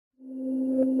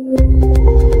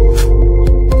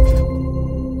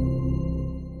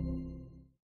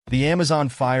The Amazon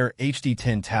Fire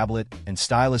HD10 Tablet and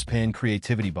Stylus Pen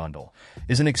Creativity Bundle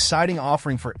is an exciting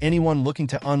offering for anyone looking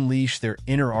to unleash their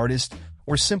inner artist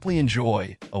or simply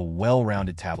enjoy a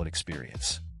well-rounded tablet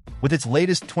experience. With its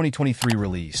latest 2023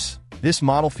 release, this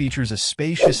model features a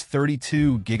spacious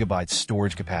 32GB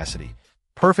storage capacity,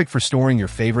 perfect for storing your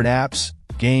favorite apps,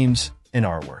 games, and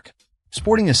artwork.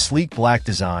 Sporting a sleek black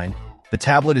design, the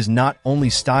tablet is not only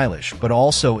stylish but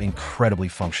also incredibly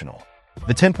functional.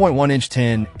 The 10.1-inch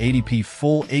 1080p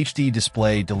Full HD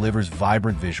display delivers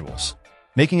vibrant visuals,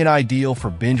 making it ideal for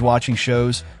binge-watching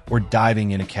shows or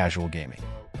diving into casual gaming.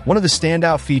 One of the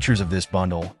standout features of this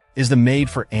bundle is the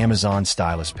made-for-Amazon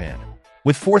Stylus Pen.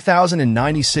 With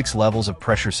 4,096 levels of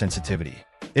pressure sensitivity,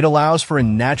 it allows for a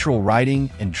natural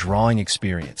writing and drawing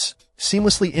experience,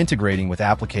 seamlessly integrating with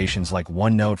applications like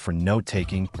OneNote for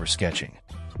note-taking or sketching.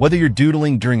 Whether you're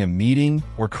doodling during a meeting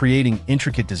or creating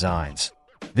intricate designs,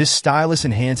 this stylus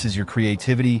enhances your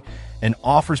creativity and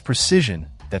offers precision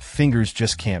that fingers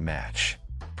just can't match.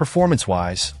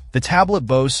 Performance-wise, the tablet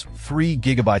boasts 3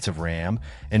 GB of RAM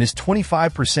and is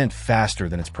 25% faster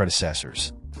than its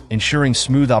predecessors, ensuring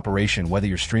smooth operation whether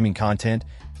you're streaming content,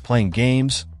 playing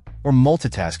games, or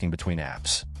multitasking between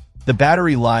apps. The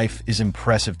battery life is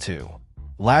impressive too,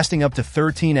 lasting up to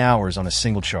 13 hours on a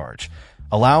single charge,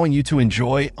 allowing you to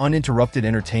enjoy uninterrupted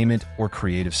entertainment or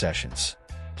creative sessions.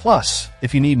 Plus,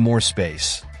 if you need more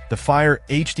space, the Fire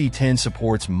HD10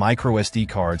 supports microSD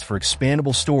cards for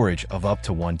expandable storage of up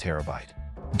to 1 TB.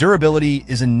 Durability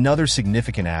is another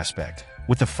significant aspect,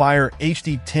 with the Fire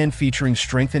HD10 featuring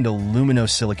strengthened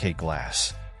aluminosilicate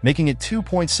glass, making it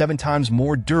 2.7 times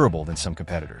more durable than some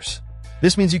competitors.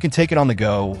 This means you can take it on the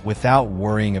go without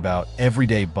worrying about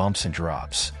everyday bumps and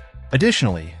drops.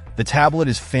 Additionally, the tablet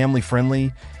is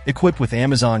family-friendly, equipped with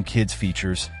Amazon Kids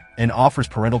features, and offers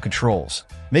parental controls,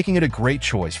 making it a great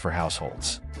choice for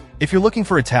households. If you're looking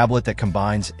for a tablet that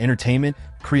combines entertainment,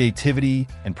 creativity,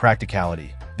 and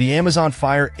practicality, the Amazon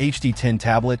Fire HD10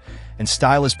 Tablet and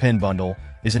Stylus Pen Bundle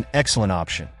is an excellent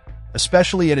option,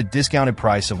 especially at a discounted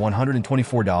price of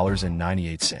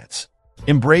 $124.98.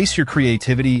 Embrace your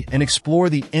creativity and explore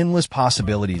the endless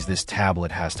possibilities this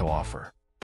tablet has to offer.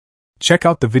 Check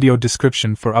out the video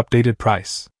description for updated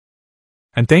price.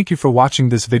 And thank you for watching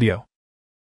this video.